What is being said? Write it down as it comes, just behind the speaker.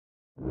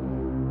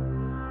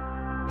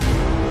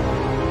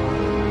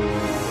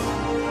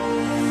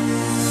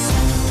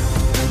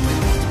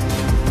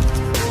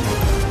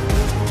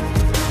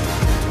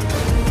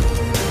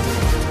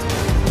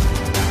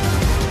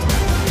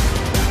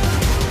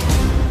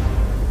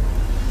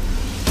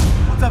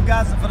up,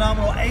 guys? The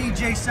phenomenal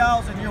AJ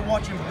Styles, and you're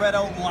watching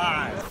BrettO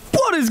Live.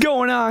 What is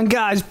going on,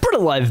 guys? BrettO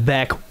Live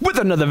back with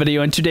another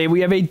video, and today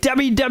we have a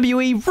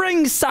WWE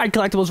Ringside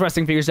Collectibles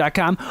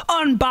WrestlingFigures.com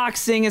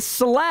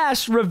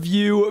unboxing /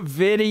 review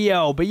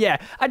video. But yeah,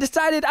 I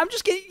decided I'm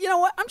just gonna, you know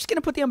what? I'm just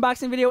gonna put the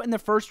unboxing video in the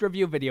first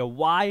review video.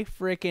 Why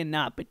freaking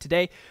not? But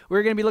today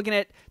we're gonna be looking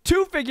at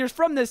 2 figures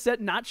from this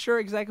set. Not sure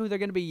exactly who they're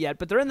gonna be yet,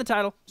 but they're in the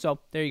title, so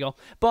there you go.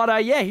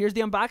 But yeah, here's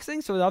the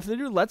unboxing. So without further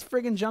ado, let's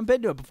friggin' jump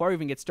into it before we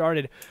even get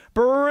started.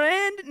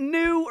 Brand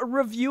new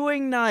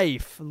reviewing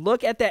knife.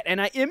 Look at that,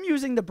 and I am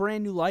using the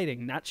brand new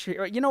lighting. Not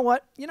sure. You know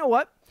what? You know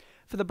what?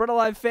 For the BrettO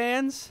Live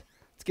fans,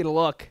 let's get a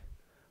look.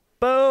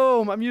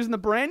 Boom! I'm using the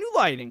brand new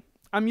lighting.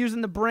 I'm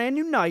using the brand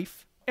new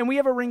knife, and we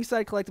have a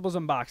Ringside Collectibles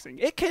unboxing.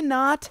 It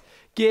cannot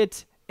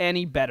get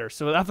any better.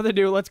 So without further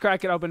ado, let's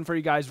crack it open for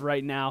you guys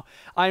right now.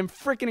 I am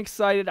freaking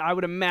excited. I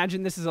would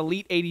imagine this is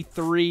Elite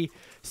 83.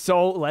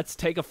 So let's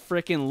take a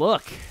freaking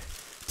look.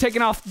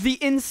 Taking off the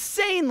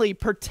insanely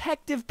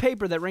protective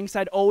paper that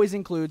Ringside always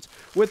includes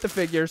with the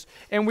figures,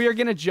 and we are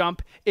going to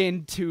jump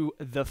into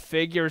the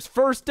figures.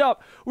 First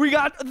up, we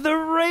got the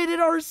Rated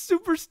R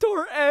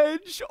Superstore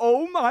Edge.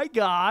 Oh my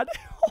god.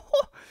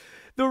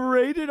 The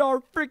Rated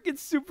R freaking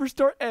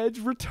Superstore Edge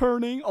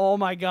returning. Oh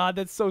my god,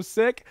 that's so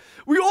sick.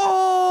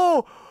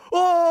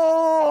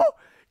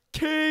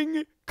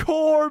 King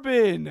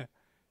Corbin.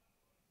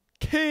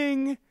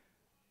 King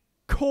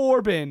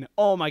Corbin.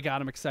 Oh my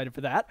god, I'm excited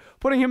for that.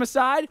 Putting him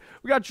aside,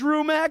 we got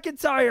Drew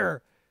McIntyre.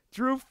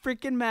 Drew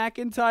freaking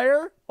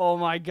McIntyre. Oh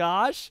my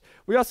gosh.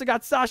 We also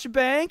got Sasha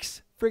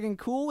Banks. Freaking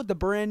cool with the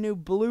brand new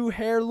blue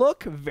hair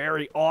look.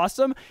 Very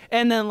awesome.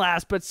 And then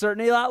last but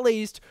certainly not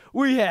least,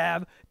 we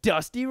have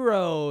Dusty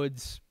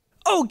Rhodes.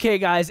 Okay,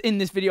 guys, in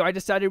this video, I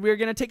decided we were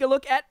going to take a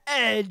look at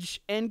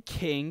Edge and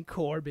King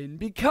Corbin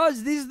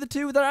because these are the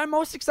 2 that I'm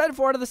most excited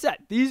for out of the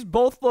set. These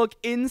both look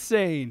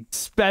insane,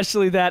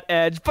 especially that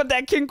Edge. But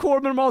that King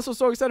Corbin, I'm also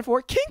so excited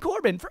for. King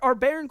Corbin, or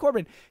Baron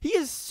Corbin, he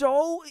is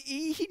so,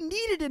 he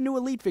needed a new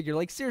Elite figure.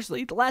 Like,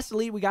 seriously, the last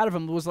Elite we got of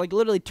him was like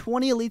literally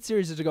 20 Elite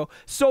series ago.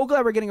 So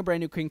glad we're getting a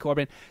brand new King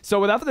Corbin. So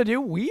without further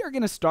ado, we are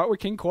going to start with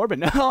King Corbin.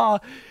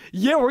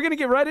 Yeah, we're going to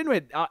get right into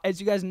it. As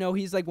you guys know,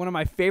 he's like one of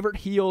my favorite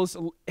heels.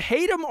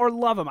 Hate him or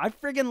love him. I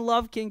friggin'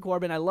 love King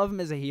Corbin. I love him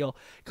as a heel.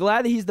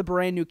 Glad that he's the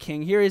brand new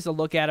king. Here is a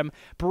look at him.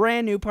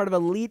 Brand new, part of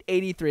Elite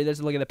 83.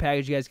 There's a look at the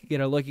package. You guys can get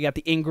a look. You got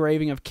the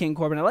engraving of King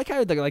Corbin. I like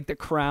how the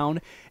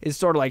crown is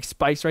sort of like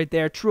spiked right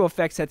there. True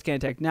Effects head scan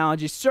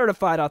technology.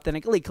 Certified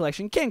authentic Elite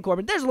collection. King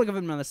Corbin. There's a look of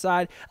him on the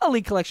side.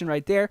 Elite collection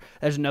right there.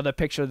 There's another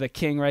picture of the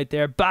king right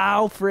there.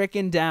 Bow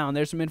frickin' down.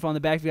 There's some info on the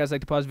back if you guys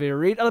like to pause the video to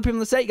read. Other people on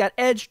the set, you got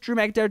Edge, Drew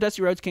McIntyre,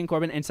 Dusty Rhodes, King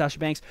Corbin, and Sasha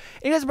Banks.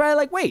 And you guys are probably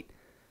like, wait,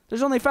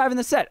 there's only 5 in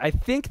the set. I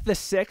think the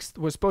 6th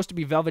was supposed to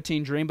be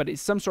Velveteen Dream, but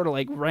it's some sort of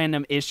like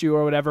random issue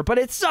or whatever. But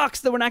it sucks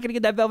that we're not going to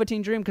get that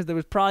Velveteen Dream because there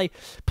was probably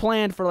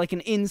planned for like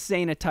an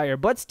insane attire.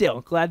 But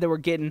still, glad that we're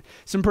getting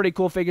some pretty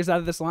cool figures out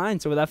of this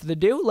line. So without further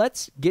ado,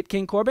 let's get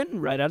King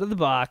Corbin right out of the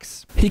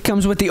box. He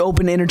comes with the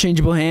open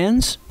interchangeable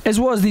hands, as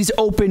well as these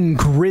open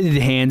gridded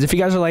hands. If you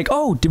guys are like,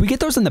 oh, did we get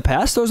those in the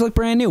past? Those look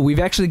brand new. We've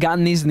actually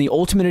gotten these in the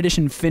Ultimate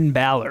Edition Finn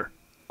Balor.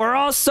 We're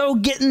also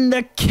getting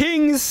the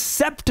King's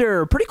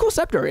Scepter. Pretty cool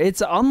scepter.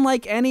 It's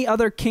unlike any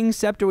other King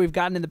Scepter we've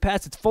gotten in the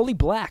past. It's fully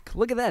black.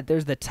 Look at that.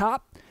 There's the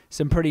top.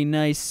 Some pretty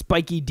nice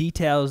spiky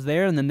details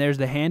there. And then there's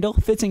the handle.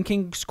 Fits in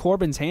King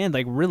Corbin's hand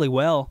like really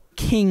well.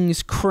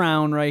 King's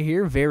crown right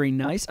here. Very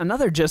nice.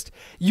 Another just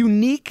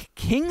unique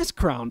King's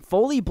crown.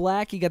 Fully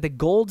black. You got the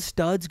gold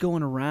studs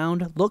going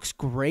around. Looks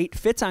great.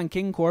 Fits on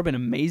King Corbin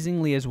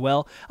amazingly as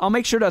well. I'll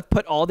make sure to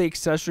put all the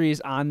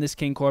accessories on this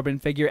King Corbin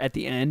figure at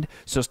the end.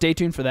 So stay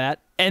tuned for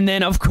that. And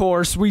then, of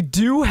course, we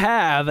do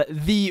have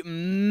the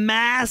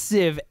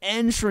massive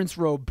entrance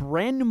robe.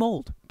 Brand new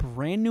mold.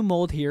 Brand new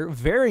mold here.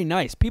 Very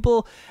nice.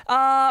 People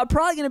are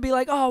probably going to be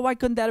like, oh, why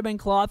couldn't that have been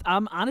cloth?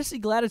 I'm honestly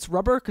glad it's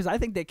rubber because I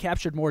think they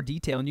captured more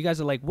detail. And you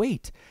guys are like,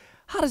 wait,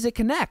 how does it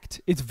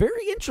connect? It's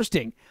very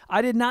interesting.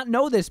 I did not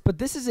know this, but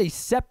this is a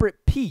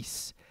separate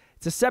piece.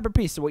 It's a separate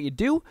piece. So what you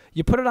do,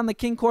 you put it on the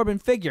King Corbin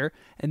figure,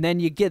 and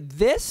then you get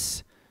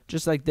this,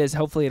 just like this.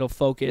 Hopefully it'll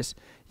focus.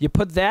 You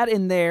put that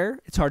in there.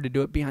 It's hard to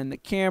do it behind the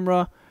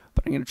camera,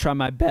 but I'm going to try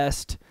my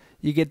best.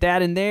 You get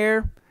that in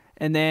there,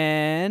 and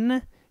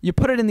then you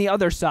put it in the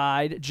other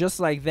side, just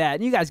like that.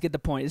 And you guys get the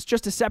point. It's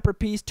just a separate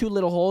piece, 2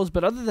 little holes.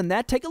 But other than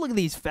that, take a look at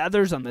these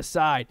feathers on the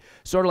side.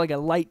 Sort of like a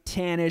light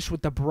tannish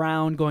with the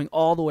brown going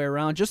all the way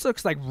around. Just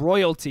looks like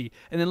royalty.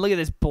 And then look at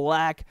this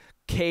black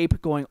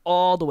cape going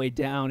all the way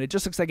down. It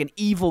just looks like an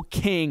evil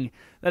king.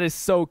 That is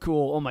so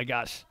cool. Oh my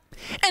gosh.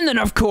 And then,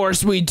 of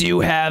course, we do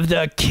have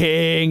the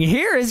king.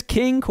 Here is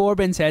King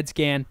Corbin's head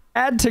scan.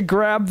 Had to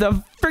grab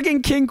the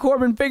freaking King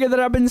Corbin figure that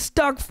I've been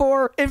stuck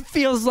for, it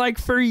feels like,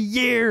 for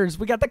years.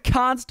 We got the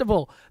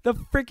Constable. The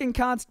freaking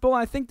Constable.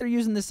 I think they're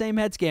using the same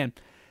head scan.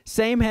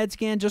 Same head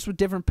scan, just with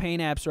different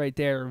paint apps right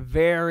there.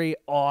 Very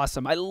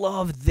awesome. I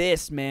love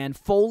this, man.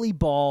 Fully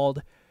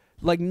bald.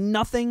 Like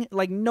nothing,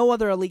 like no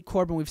other Elite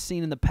Corbin we've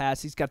seen in the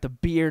past. He's got the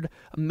beard,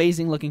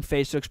 amazing looking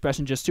facial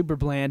expression, just super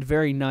bland,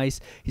 very nice.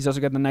 He's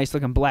also got the nice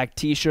looking black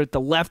T-shirt. The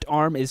left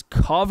arm is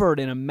covered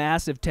in a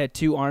massive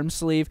tattoo arm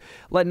sleeve.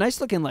 Like nice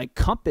looking like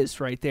compass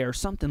right there, or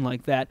something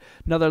like that.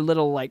 Another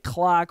little like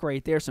clock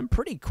right there. Some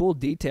pretty cool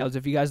details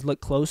if you guys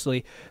look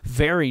closely.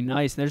 Very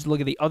nice. And there's a look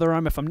at the other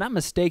arm. If I'm not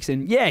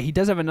mistaken, yeah, he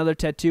does have another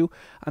tattoo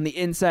on the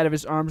inside of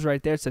his arms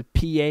right there. It says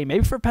PA,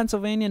 maybe for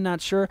Pennsylvania,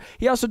 not sure.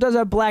 He also does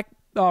have black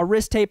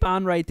wrist tape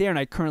on right there, and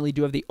I currently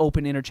do have the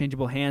open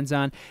interchangeable hands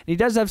on. And he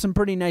does have some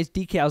pretty nice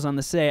decals on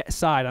the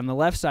side. On the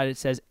left side, it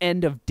says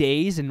 "End of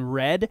Days" in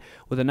red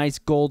with a nice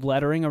gold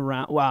lettering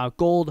around,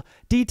 gold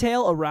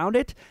detail around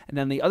it. And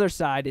then the other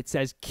side, it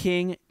says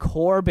King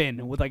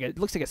Corbin with like it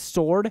looks like a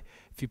sword.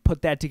 If you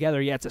put that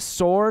together, yeah, it's a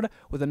sword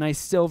with a nice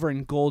silver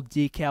and gold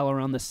decal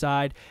around the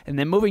side. And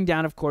then moving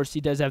down, of course, he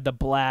does have the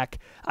black,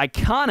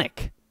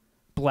 iconic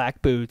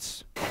black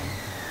boots.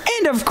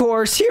 And of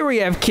course, here we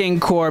have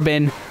King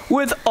Corbin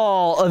with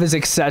all of his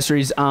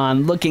accessories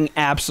on, looking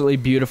absolutely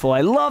beautiful.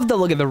 I love the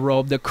look of the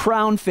robe. The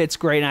crown fits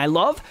great, and I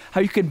love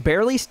how you could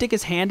barely stick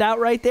his hand out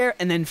right there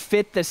and then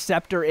fit the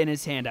scepter in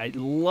his hand. I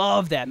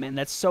love that, man.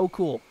 That's so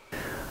cool.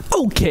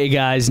 Okay,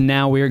 guys,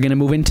 now we are going to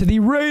move into the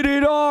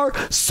Rated R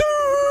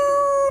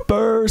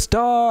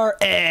Superstar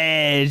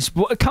Edge.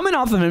 Coming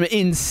off of an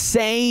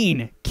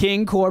insane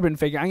King Corbin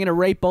figure. I'm going to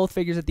rate both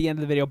figures at the end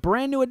of the video.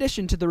 Brand new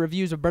addition to the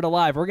reviews of BrettO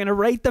Live. We're going to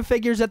rate the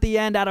figures at the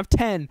end out of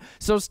 10,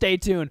 so stay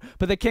tuned.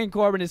 But the King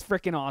Corbin is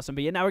freaking awesome.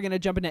 But yeah, now we're going to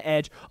jump into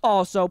Edge,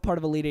 also part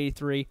of Elite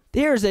 83.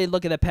 Here's a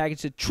look at the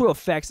package. The True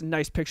Effects,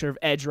 nice picture of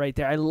Edge right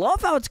there. I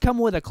love how it's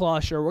coming with a claw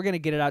shirt. We're going to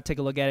get it out, take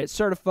a look at it.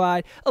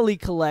 Certified,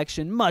 Elite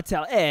Collection,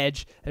 Mattel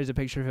Edge. There's a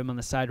picture of him on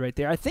the side right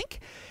there. I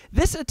think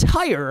this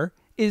attire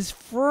is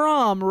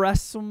from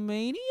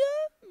WrestleMania,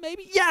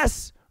 maybe?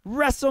 Yes!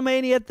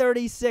 WrestleMania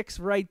 36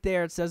 right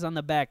there. It says on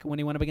the back when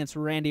he went up against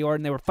Randy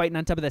Orton. They were fighting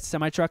on top of that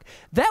semi-truck.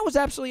 That was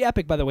absolutely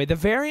epic, by the way. The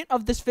variant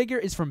of this figure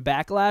is from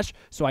Backlash,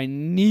 so I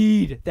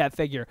need that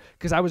figure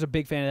because I was a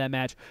big fan of that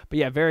match. But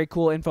yeah, very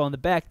cool info on the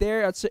back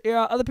there.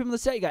 Other people in the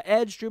set, you got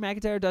Edge, Drew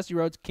McIntyre, Dusty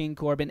Rhodes, King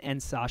Corbin,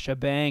 and Sasha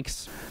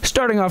Banks.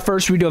 Starting off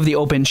first, we do have the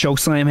open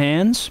chokeslam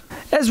hands,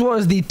 as well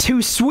as the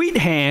two sweet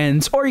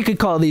hands, or you could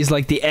call these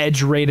like the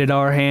Edge Rated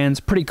R hands.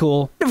 Pretty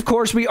cool. Of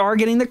course, we are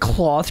getting the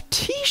cloth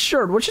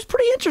T-shirt, which is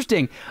pretty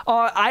interesting.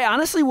 I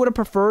honestly would have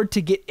preferred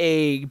to get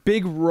a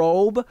big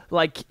robe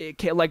like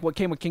what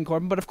came with King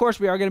Corbin, but of course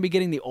we are going to be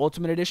getting the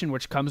Ultimate Edition,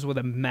 which comes with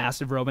a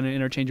massive robe and an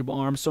interchangeable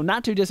arm, so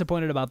not too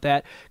disappointed about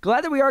that.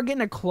 Glad that we are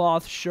getting a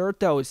cloth shirt,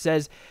 though. It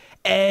says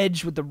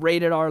Edge with the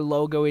Rated R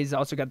logo. He's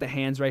also got the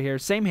hands right here.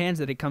 Same hands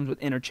that it comes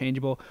with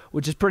interchangeable,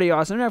 which is pretty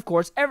awesome. And of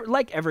course,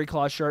 like every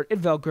cloth shirt, it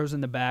velcros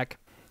in the back.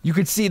 You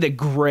could see the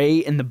gray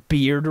in the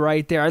beard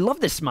right there. I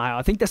love this smile.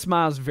 I think the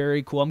smile is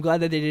very cool. I'm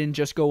glad that they didn't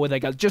just go with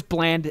like a just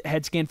bland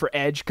head scan for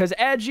Edge, because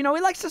Edge, you know,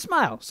 he likes to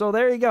smile. So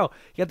there you go.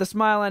 You got the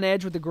smile on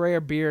Edge with the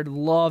grayer beard.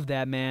 Love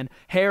that, man.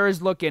 Hair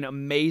is looking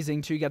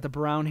amazing, too. You got the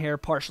brown hair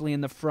partially in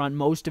the front,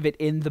 most of it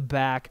in the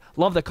back.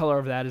 Love the color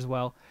of that as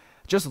well.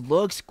 Just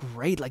looks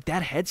great. Like,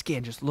 that head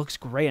scan just looks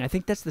great. And I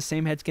think that's the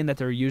same head scan that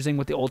they're using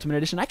with the Ultimate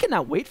Edition. I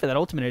cannot wait for that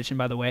Ultimate Edition,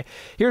 by the way.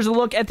 Here's a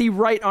look at the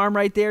right arm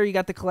right there. You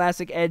got the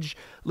classic Edge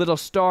little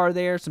star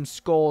there, some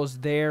skulls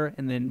there,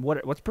 and then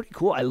what's pretty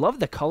cool, I love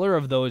the color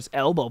of those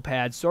elbow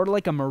pads, sort of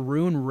like a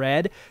maroon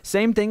red.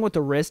 Same thing with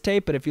the wrist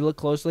tape, but if you look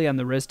closely on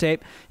the wrist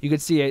tape, you can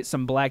see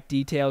some black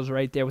details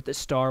right there with the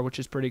star, which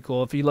is pretty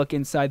cool. If you look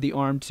inside the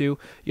arm, too,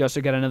 you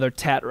also got another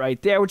tat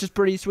right there, which is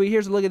pretty sweet.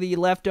 Here's a look at the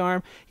left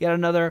arm. You got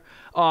another,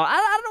 I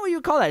don't know what you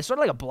would call that. It's sort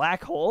of like a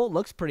black hole.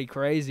 Looks pretty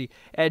crazy.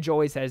 Edge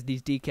always has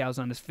these decals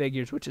on his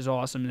figures, which is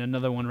awesome. And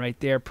another one right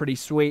there. Pretty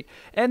sweet.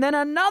 And then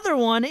another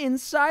one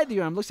inside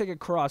the arm. Looks like a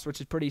cross, which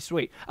is pretty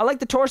sweet. I like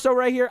the torso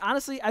right here.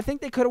 Honestly, I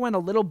think they could have went a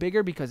little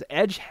bigger because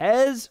Edge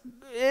has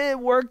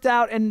worked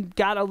out and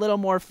got a little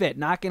more fit.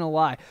 Not going to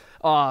lie.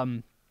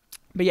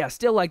 But yeah,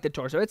 still like the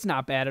torso. It's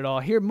not bad at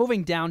all. Here,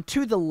 moving down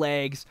to the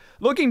legs.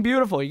 Looking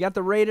beautiful. You got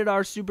the Rated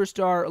R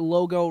Superstar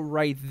logo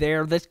right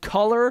there. This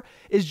color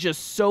is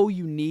just so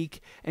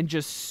unique and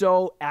just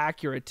so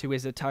accurate to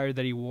his attire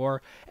that he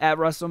wore at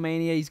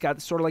WrestleMania. He's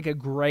got sort of like a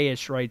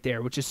grayish right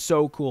there, which is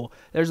so cool.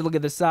 There's a look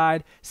at the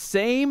side.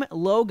 Same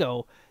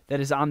logo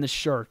that is on the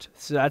shirt.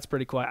 So that's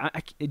pretty cool.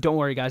 Don't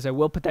worry, guys. I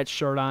will put that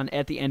shirt on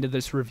at the end of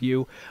this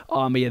review.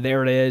 But yeah,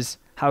 there it is.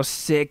 How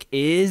sick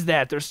is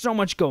that? There's so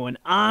much going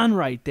on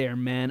right there,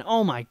 man.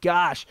 Oh my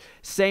gosh.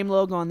 Same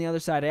logo on the other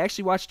side. I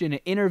actually watched an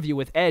interview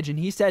with Edge, and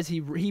he says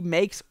he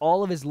makes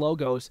all of his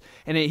logos,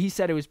 and he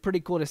said it was pretty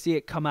cool to see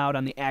it come out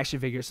on the action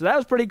figure. So that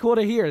was pretty cool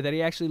to hear that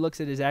he actually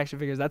looks at his action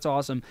figures. That's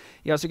awesome.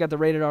 He also got the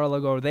Rated R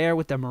logo there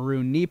with the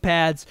maroon knee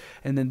pads,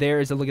 and then there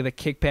is a look at the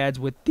kick pads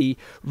with the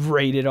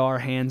Rated R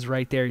hands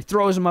right there. He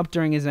throws them up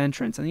during his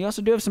entrance, and you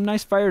also do have some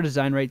nice fire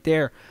design right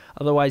there.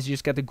 Otherwise, you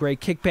just got the gray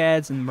kick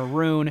pads and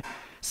maroon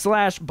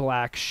 /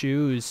 black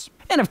shoes.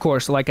 And of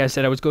course, like I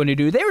said I was going to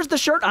do, there's the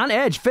shirt on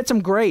Edge. Fits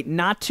him great.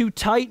 Not too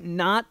tight,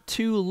 not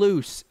too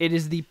loose. It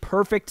is the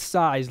perfect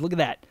size. Look at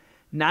that.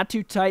 Not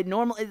too tight.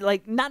 Normally,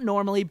 like, not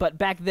normally, but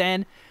back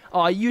then,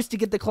 I used to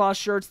get the cloth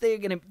shirts. They're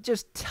going to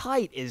just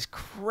tight as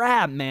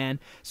crap, man.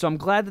 So I'm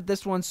glad that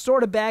this one's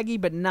sort of baggy,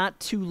 but not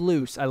too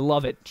loose. I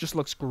love it. Just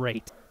looks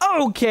great.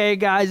 Okay,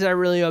 guys, I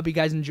really hope you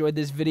guys enjoyed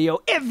this video.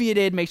 If you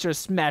did, make sure to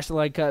smash the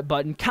like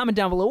button. Comment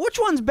down below which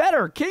one's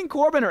better, King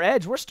Corbin or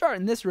Edge. We're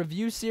starting this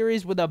review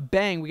series with a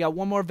bang. We got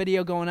one more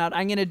video going out.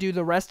 I'm going to do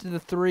the rest of the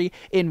 3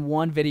 in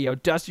one video.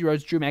 Dusty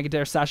Rhodes, Drew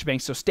McIntyre, Sasha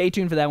Banks. So stay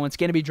tuned for that one. It's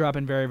going to be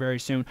dropping very, very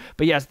soon.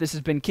 But yes, this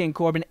has been King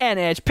Corbin and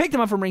Edge. Pick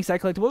them up from Ringside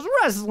Collectibles,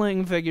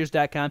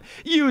 WrestlingFigures.com,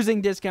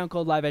 using discount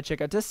code LIVE at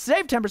checkout to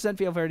save 10%.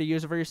 Feel free to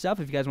use it for yourself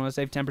if you guys want to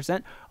save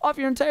 10% off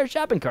your entire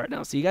shopping cart. And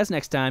I'll see you guys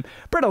next time.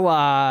 BrettO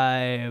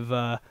Live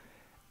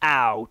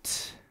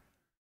out.